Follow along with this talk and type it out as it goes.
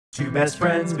Two best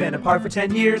friends, been apart for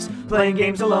 10 years, playing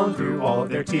games alone through all of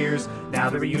their tears. Now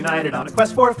they're reunited on a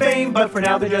quest for fame, but for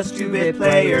now they're just 2-bit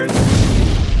players.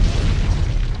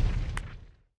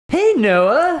 Hey,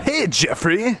 Noah. Hey,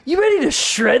 Jeffrey. You ready to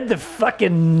shred the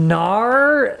fucking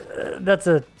Gnar? That's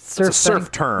a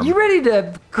surf term. You ready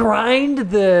to grind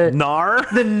the Gnar?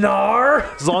 The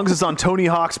Gnar? As long as it's on Tony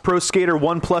Hawk's Pro Skater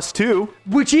 1+2.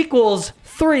 Which equals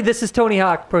 3. This is Tony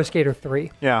Hawk Pro Skater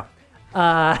 3. Yeah.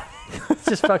 It's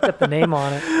just fucked up the name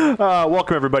on it.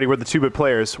 Welcome, everybody. We're the 2-bit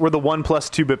players. We're the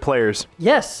 1+2-bit players.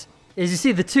 Yes. As you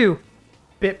see, the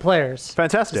 2-bit players.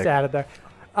 Fantastic. Just added there.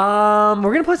 We're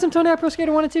going to play some Tony Hawk Pro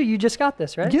Skater 1 and 2. You just got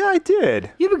this, right? Yeah, I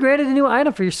did. You've been granted a new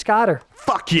item for your Scotter.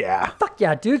 Fuck yeah. Fuck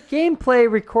yeah, dude. Gameplay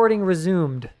recording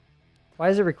resumed. Why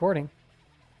is it recording?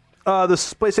 The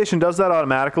PlayStation does that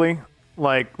automatically,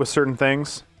 like with certain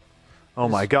things. Oh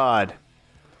my god.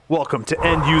 Welcome to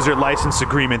End User License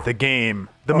Agreement, the game.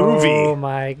 The movie. Oh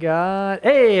my god.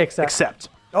 Hey, accept. Accept.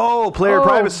 Oh, player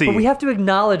privacy. But we have to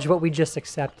acknowledge what we just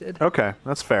accepted. Okay,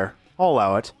 that's fair. I'll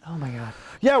allow it. Oh my god.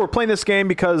 Yeah, we're playing this game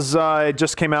because it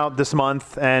just came out this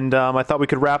month, and I thought we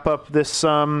could wrap up this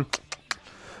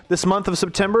this month of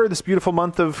September, this beautiful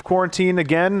month of quarantine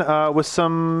again, with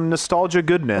some nostalgia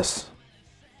goodness.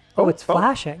 Oh, it's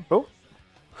flashing.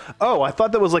 Oh, I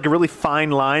thought that was like a really fine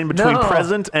line between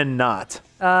present and not.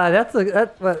 That's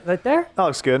what, right there? That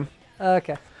looks good.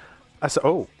 Okay. I saw.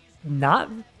 Oh. Not.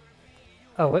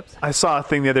 Oh, whoops. I saw a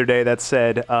thing the other day that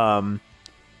said, it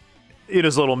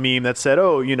was a little meme that said,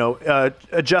 "Oh, you know,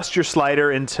 adjust your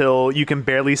slider until you can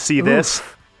barely see this."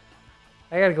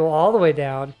 I gotta go all the way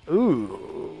down.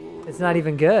 Ooh. It's not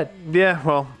even good. Yeah.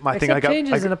 Well, I think I got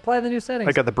changes and apply the new settings.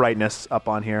 I got the brightness up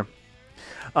on here.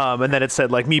 And then it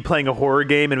said, like, me playing a horror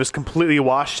game and it was completely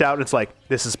washed out. And it's like,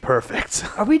 this is perfect.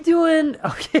 Are we doing...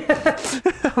 Okay.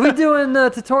 Are we doing the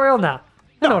tutorial now?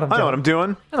 I know what I'm doing. I know what I'm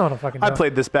doing. I know what I'm fucking doing. I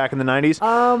played this back in the 90s.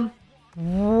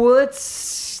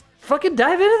 Let's fucking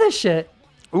dive into this shit.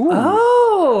 Ooh.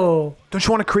 Oh. Don't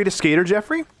you want to create a skater,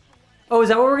 Jeffrey? Oh, is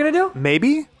that what we're going to do?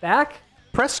 Maybe? Back?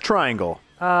 Press triangle.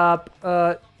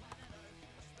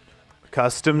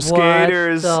 Custom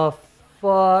skaters. What the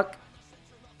fuck?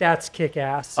 That's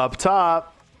kick-ass. Up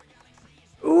top.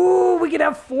 Ooh, we could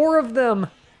have 4 of them.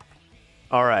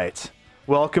 All right.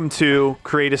 Welcome to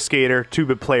Create a Skater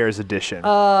 2-Bit Players Edition.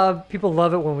 People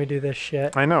love it when we do this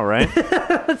shit. I know, right?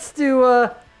 Let's do,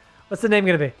 what's the name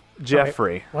gonna be?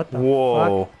 Jeffrey. What the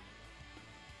Whoa. fuck?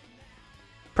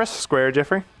 Press square,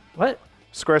 Jeffrey. What?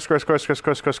 Square.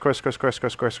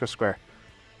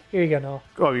 Here you go, Noah.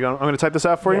 Oh, I'm going to type this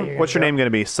out for you? What's your name going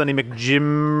to be? Sonny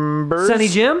McJimbers? Sonny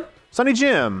Jim? Sonny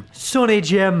Jim. Sonny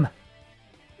Jim.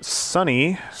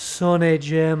 Sonny. Sonny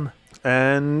Jim.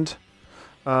 And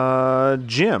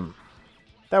Jim.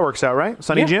 That works out, right?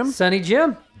 Sonny Jim? Sonny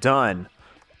Jim. Done.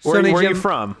 Where are you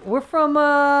from? We're from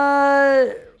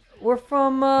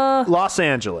Los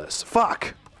Angeles.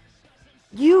 Fuck.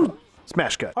 You.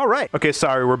 Smash cut. All right. Okay,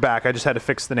 sorry, we're back. I just had to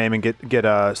fix the name and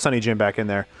get Sonny Jim back in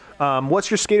there.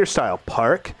 What's your skater style?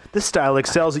 Park. This style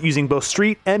excels at using both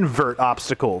street and vert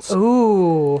obstacles.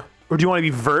 Ooh. Or do you want to be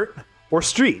vert or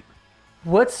street?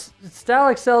 What's style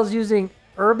excels using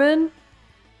urban?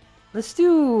 Let's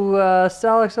do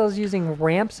style excels using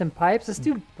ramps and pipes. Let's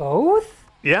do both.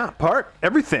 Yeah, park.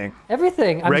 Everything.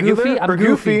 Everything. I'm Regular goofy. I'm or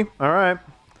goofy. All right.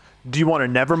 Do you want to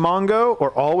never Mongo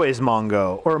or always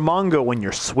Mongo? Or Mongo when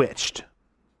you're switched?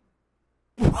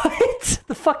 What?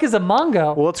 The fuck is a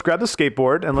Mongo? Well, let's grab the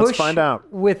skateboard and let's find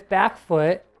out. With back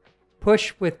foot.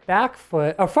 Push with back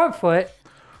foot. Or front foot.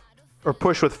 Or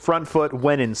push with front foot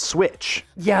when in switch.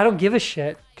 Yeah, I don't give a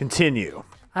shit. Continue.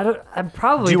 I'm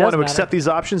probably. Do you want to accept these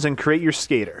options and create your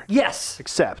skater? Yes.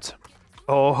 Accept.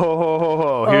 Oh, ho, ho, ho,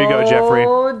 ho. Here you go, Jeffrey.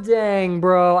 Oh, dang,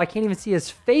 bro. I can't even see his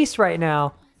face right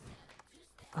now.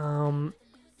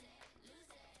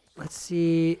 Let's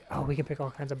see. Oh, we can pick all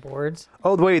kinds of boards.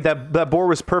 Oh, wait, that board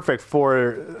was perfect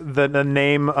for the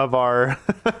name of our...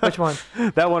 Which one?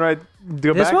 That one, right?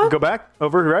 Go back.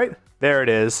 Over, right? There it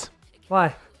is.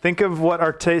 Why? Think of what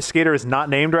our skater is not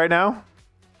named right now.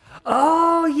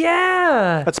 Oh,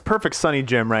 yeah. That's perfect Sonny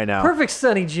Jim right now. Perfect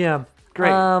Sonny Jim.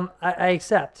 Great. I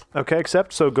accept. Okay,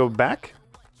 accept. So go back.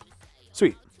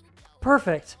 Sweet.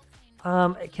 Perfect.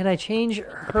 Can I change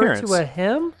her Appearance. to a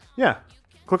him? Yeah.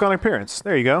 Click on appearance.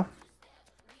 There you go.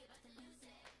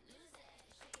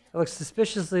 It looks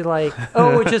suspiciously like...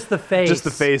 Oh, just the face. Just the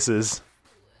faces.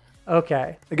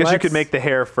 Okay. I guess you could make the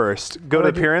hair first. Go to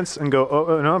appearance and go...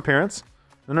 Oh, no, appearance.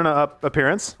 No, up.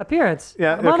 Appearance. Appearance.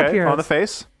 Yeah, I'm on okay. appearance. On the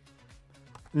face.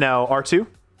 Now, R2.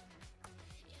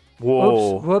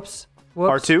 Whoa. Whoops.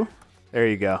 R2. There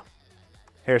you go.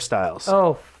 Hairstyles.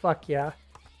 Oh, fuck yeah.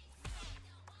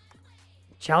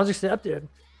 Challenge accepted.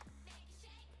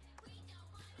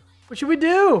 What should we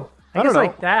do? I guess don't know.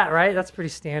 like that, right? That's pretty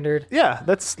standard. Yeah,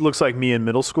 that looks like me in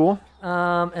middle school.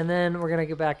 And then we're gonna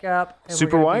go back up. And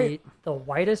Super we're gonna white? be the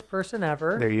whitest person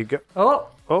ever. There you go. Oh,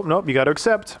 Oh, nope, you got to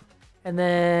accept. and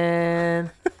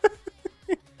then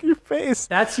Your face.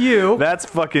 that's you. That's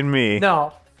fucking me.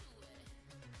 No,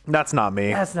 That's not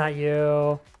me. that's not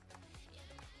you.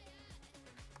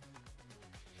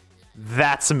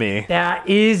 That's me. That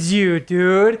is you,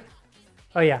 dude.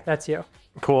 Oh yeah, that's you.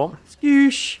 Cool.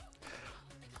 Skoosh.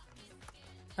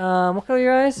 What color are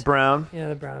your eyes? Brown. Yeah,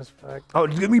 the brown as fuck. Oh,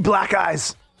 give me black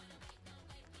eyes.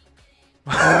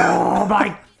 Oh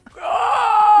my!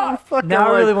 Fucking Now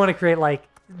I like- really want to create like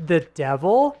the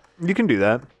devil. You can do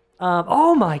that.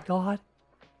 Oh my god.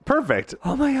 Perfect.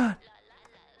 Oh my god.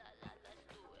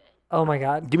 Oh my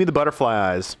god. Give me the butterfly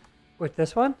eyes. With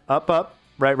this one? Up,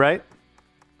 right, right.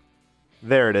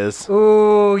 There it is.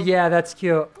 Ooh, yeah, that's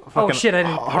cute. Oh Fucking shit, I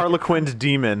didn't. Harlequin's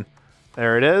demon.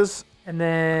 There it is. And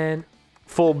then,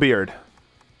 Full beard.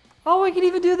 oh, we can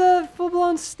even do the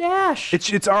full-blown stash.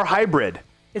 It's our hybrid.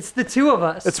 It's the two of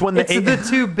us. It's when the it's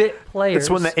the 2-bit players. It's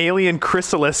when the alien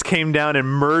chrysalis came down and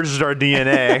merged our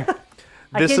DNA.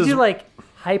 I can't do like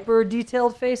hyper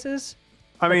detailed faces.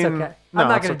 I mean, Okay, no, I'm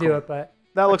not it's gonna so do cool. it, but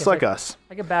That looks okay, like us.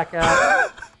 I can back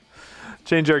up.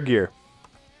 Change our gear.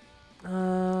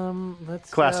 Let's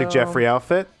Classic go. Jeffrey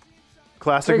outfit.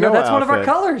 Classic There you go. Noah That's one of our outfit.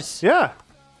 colors. Yeah,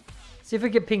 See if we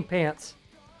get pink pants.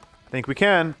 I think we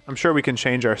can. I'm sure we can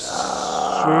change our.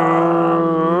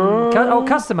 Oh,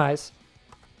 customize.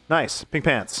 Nice pink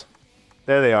pants.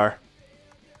 There they are.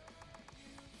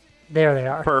 There they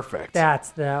are. Perfect. That's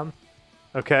them.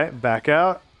 Okay, back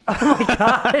out.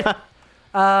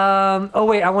 Oh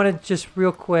wait, I want to just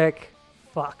real quick.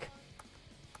 Fuck.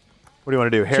 What do you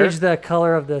want to do? Hair? Change the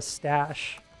color of the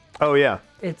stash. Oh yeah,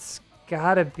 It's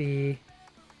gotta be.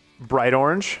 bright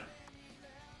orange.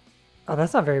 Oh,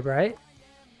 that's not very bright.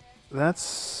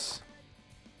 That's.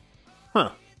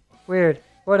 Huh. Weird.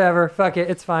 Whatever. Fuck it.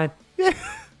 It's fine. Shoes,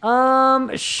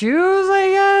 I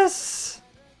guess.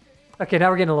 Okay, now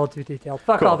we're getting a little too detailed.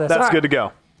 Fuck Cool. all this. That's All right. good to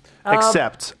go.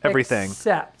 Accept everything.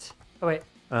 Except. Oh wait.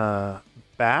 Back.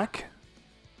 Back.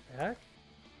 There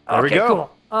okay, we go.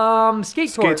 Cool. Skate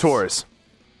tours. Skate tours.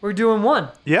 We're doing one.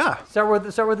 Yeah. Start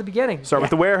with the beginning. Start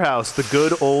with the warehouse, the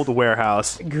good old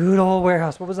warehouse. Good old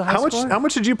warehouse. What was the high score? How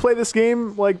much did you play this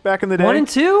game like back in the day? 1 and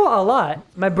 2, a lot.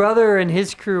 My brother and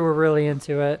his crew were really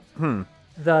into it.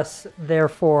 Thus,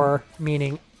 therefore,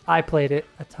 meaning I played it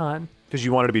a ton. Because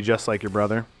you wanted to be just like your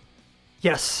brother.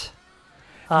 Yes.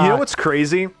 You know what's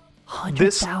crazy?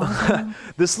 This 100,000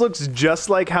 this looks just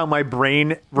like how my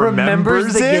brain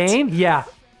remembers the it. game. Yeah.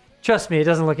 Trust me, it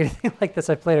doesn't look anything like this.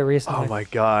 I played it recently. Oh my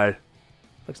god.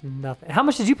 Looks nothing. How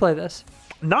much did you play this?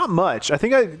 Not much. I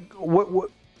think what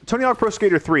Tony Hawk Pro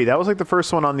Skater 3. That was like the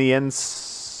first one on the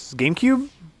GameCube,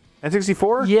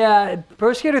 N64. Yeah,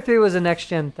 Pro Skater 3 was a next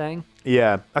gen thing.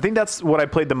 Yeah, I think that's what I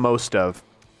played the most of.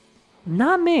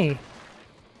 Not me.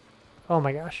 Oh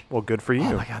my gosh. Well, good for you.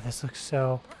 Oh my god, this looks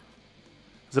so.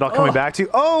 Is it all coming back to you?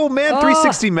 Oh man,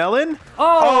 360 melon.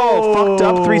 Oh, Fucked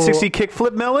up 360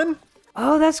 kickflip melon.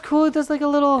 Oh, that's cool. It does like a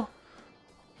little.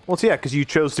 Well, it's yeah, because you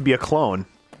chose to be a clone,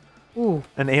 Ooh.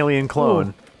 an alien clone.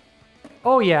 Ooh.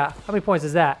 Oh yeah. How many points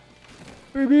is that?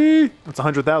 Baby, that's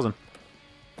 100,000.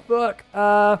 Fuck.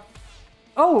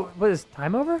 Oh, what is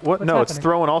time over? What? What's No, it's happening?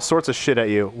 throwing all sorts of shit at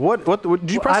you. What?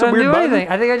 Did you press I a don't weird do button? anything.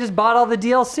 I think I just bought all the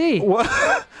DLC.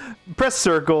 What? Press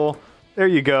circle. There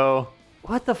you go.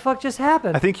 What the fuck just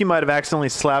happened? I think you might have accidentally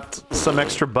slapped some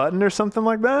extra button or something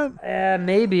like that.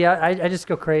 Maybe. I just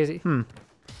go crazy.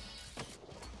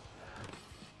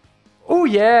 Oh,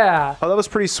 yeah. Oh, that was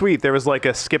pretty sweet. There was like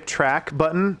a skip track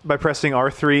button by pressing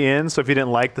R3 in. So if you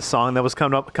didn't like the song that was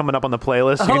coming up on the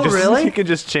playlist, you Oh, could just really? you could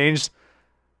just change.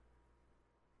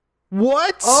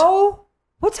 What? Oh,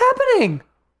 what's happening?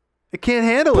 It can't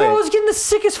handle Bro, I it. was getting the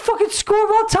sickest fucking score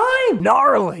of all time.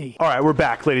 Gnarly. All right, we're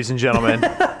back, ladies and gentlemen.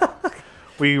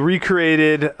 We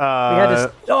recreated. We had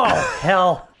to. Oh,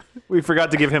 hell. We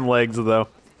forgot to give him legs though.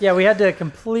 Yeah, we had to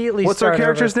completely What's our start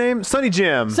character's over. name? Sunny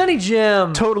Jim. Sunny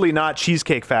Jim. Totally not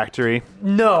CheesCake Factory.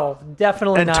 No,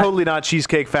 definitely And not. totally not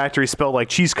CheesCake Factory spelled like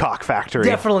CheesCock Factory.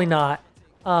 Definitely not.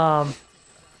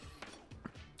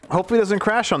 Hopefully it doesn't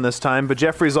crash on this time, but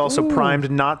Jeffrey's also primed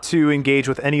not to engage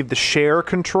with any of the share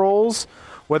controls,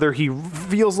 whether he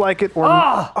feels like it or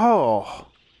not. Oh.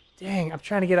 Dang, I'm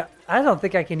trying to get. I don't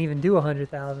think I can even do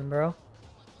 100,000, bro.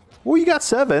 Well, you got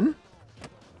 7.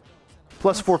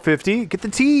 Plus 450. Get the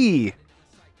T.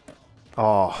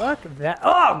 Oh. Fuck that.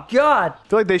 Oh God. I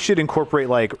feel like they should incorporate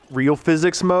like real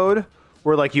physics mode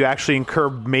where like you actually incur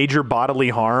major bodily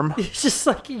harm. It's just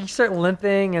like you start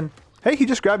limping and... Hey, he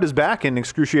just grabbed his back in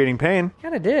excruciating pain.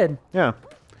 Kind of did. Yeah.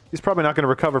 He's probably not going to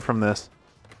recover from this.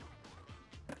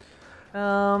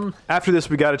 After this,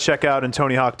 we got to check out in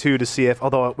Tony Hawk 2 to see if,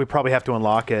 although we probably have to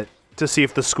unlock it, to see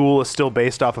if the school is still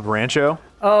based off of Rancho.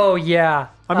 Oh, yeah.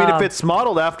 I mean, if it's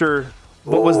modeled after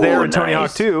what was there in Tony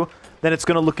Hawk 2, then it's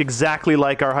going to look exactly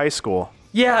like our high school.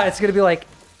 Yeah, it's going to be like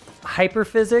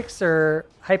hyperphysics or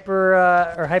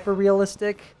hyper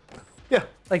realistic. Yeah.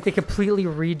 Like they completely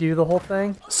redo the whole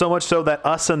thing. So much so that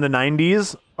us in the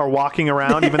 90s are walking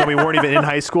around even though we weren't even in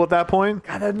high school at that point.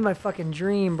 God, that'd be my fucking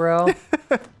dream, bro.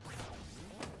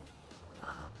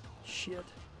 Shit.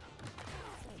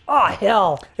 Oh,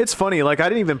 hell. It's funny, like I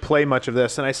didn't even play much of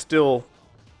this and I still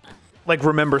like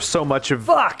remember so much of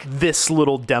this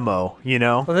little demo, you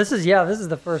know? Well, this is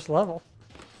the first level.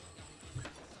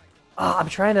 Oh, I'm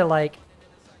trying to like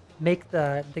make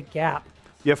the gap.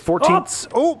 You have 14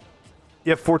 You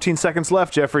have 14 seconds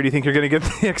left, Jeffrey. Do you think you're going to get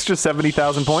the extra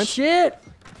 70,000 points? Shit.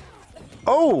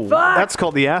 Oh, Fuck. That's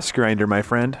called the ass grinder, my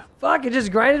friend. Fuck, it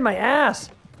just grinded my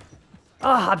ass.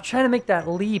 Ah, I'm trying to make that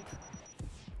leap.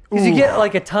 Because you get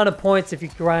like a ton of points if you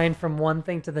grind from one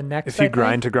thing to the next. If you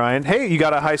grind to grind. Hey, you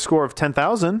got a high score of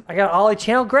 10,000. I got Ollie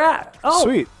channel grab. Oh,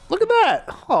 sweet. Look at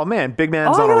that. Oh, man. Big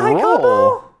man's I on got a high roll.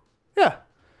 combo? Yeah.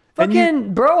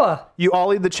 Fucking broa. You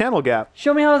ollied the channel gap.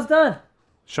 Show me how it's done.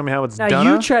 Show me how it's now done.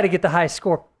 Now you try to get the high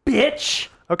score, bitch.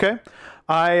 Okay.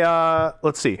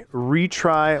 Let's see.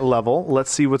 Retry level.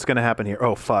 Let's see what's going to happen here.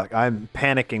 Oh, fuck. I'm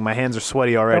panicking. My hands are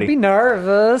sweaty already. Don't be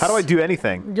nervous. How do I do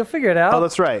anything? You'll figure it out. Oh,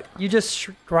 that's right. You just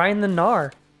grind the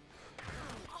Gnar.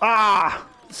 Ah!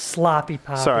 Sloppy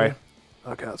poppy. Sorry.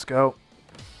 Okay, let's go.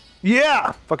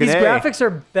 Yeah! Fucking These A. graphics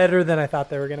are better than I thought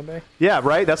they were going to be. Yeah,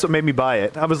 right? That's what made me buy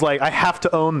it. I was like, I have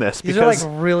to own this These because are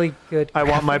like really good graphics. I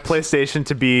want my PlayStation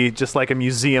to be just like a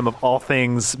museum of all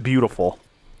things beautiful.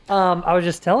 I was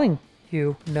just telling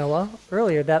you, Noah,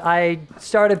 earlier that I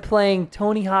started playing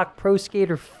Tony Hawk Pro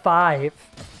Skater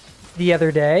 5 the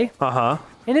other day. Uh-huh.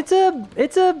 And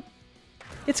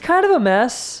it's kind of a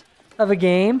mess of a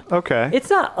game. Okay.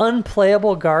 It's not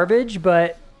unplayable garbage,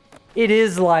 but it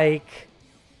is like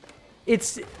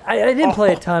I didn't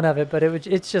play a ton of it, but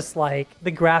it's just like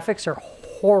the graphics are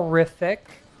horrific.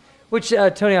 Which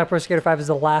Tony Hawk Pro Skater 5 is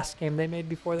the last game they made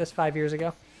before this 5 years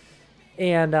ago.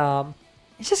 And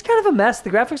it's just kind of a mess. The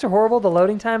graphics are horrible, the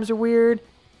loading times are weird. It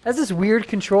has this weird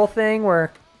control thing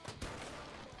where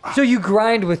so you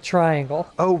grind with triangle.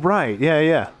 Oh right,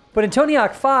 yeah. But in Tony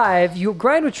Hawk 5, you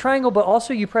grind with triangle, but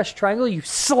also you press triangle, you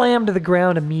slam to the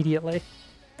ground immediately.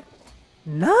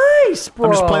 Nice, bro.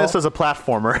 I'm just playing this as a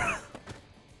platformer.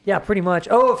 Yeah, pretty much.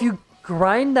 Oh, if you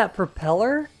grind that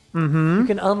propeller, you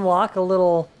can unlock a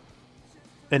little...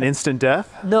 An instant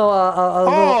death? No, a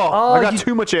little... Oh, I got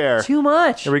too much air. Too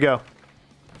much. Here we go.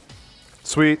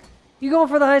 Sweet. You going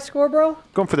for the high score, bro?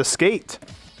 Going for the skate.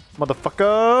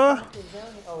 Motherfucker.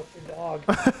 Oh, it's your dog.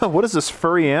 What is this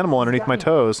furry animal underneath my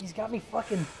toes? He's got me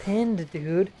fucking pinned,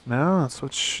 dude. No, that's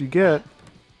what you get.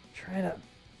 Trying to...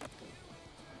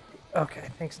 Okay,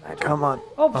 thanks, Nigel. Come on.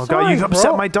 Oh, God, sorry, you upset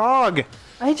bro. my dog.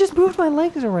 I just moved my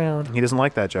legs around. He doesn't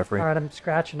like that, Jeffrey. All right, I'm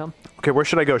scratching them. Okay, where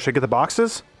should I go? Should I get the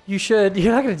boxes? You should.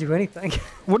 You're not going to do anything.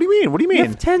 What do you mean? What do you mean? You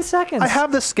have 10 seconds. I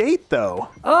have the skate, though.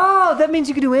 Oh, that means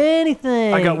you can do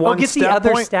anything. I got one get stat the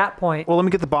other point? stat point. Well, let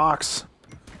me get the box.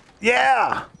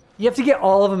 Yeah! You have to get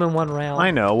all of them in one round.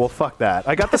 I know. Well, fuck that.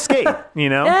 I got the skate, you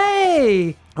know?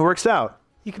 Hey! It works out.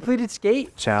 You completed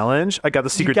skate. Challenge. I got the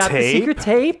secret You got tape. the secret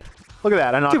tape. Look at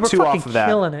that. I knocked Dude, we're 2 off fucking of that.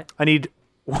 killing it. I need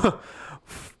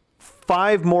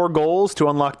 5 more goals to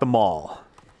unlock them all.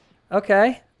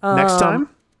 Okay. Next time?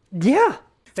 Yeah.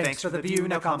 Thanks for the view.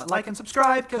 Now comment, like, and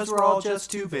subscribe, because we're all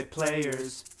just 2-bit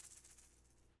players.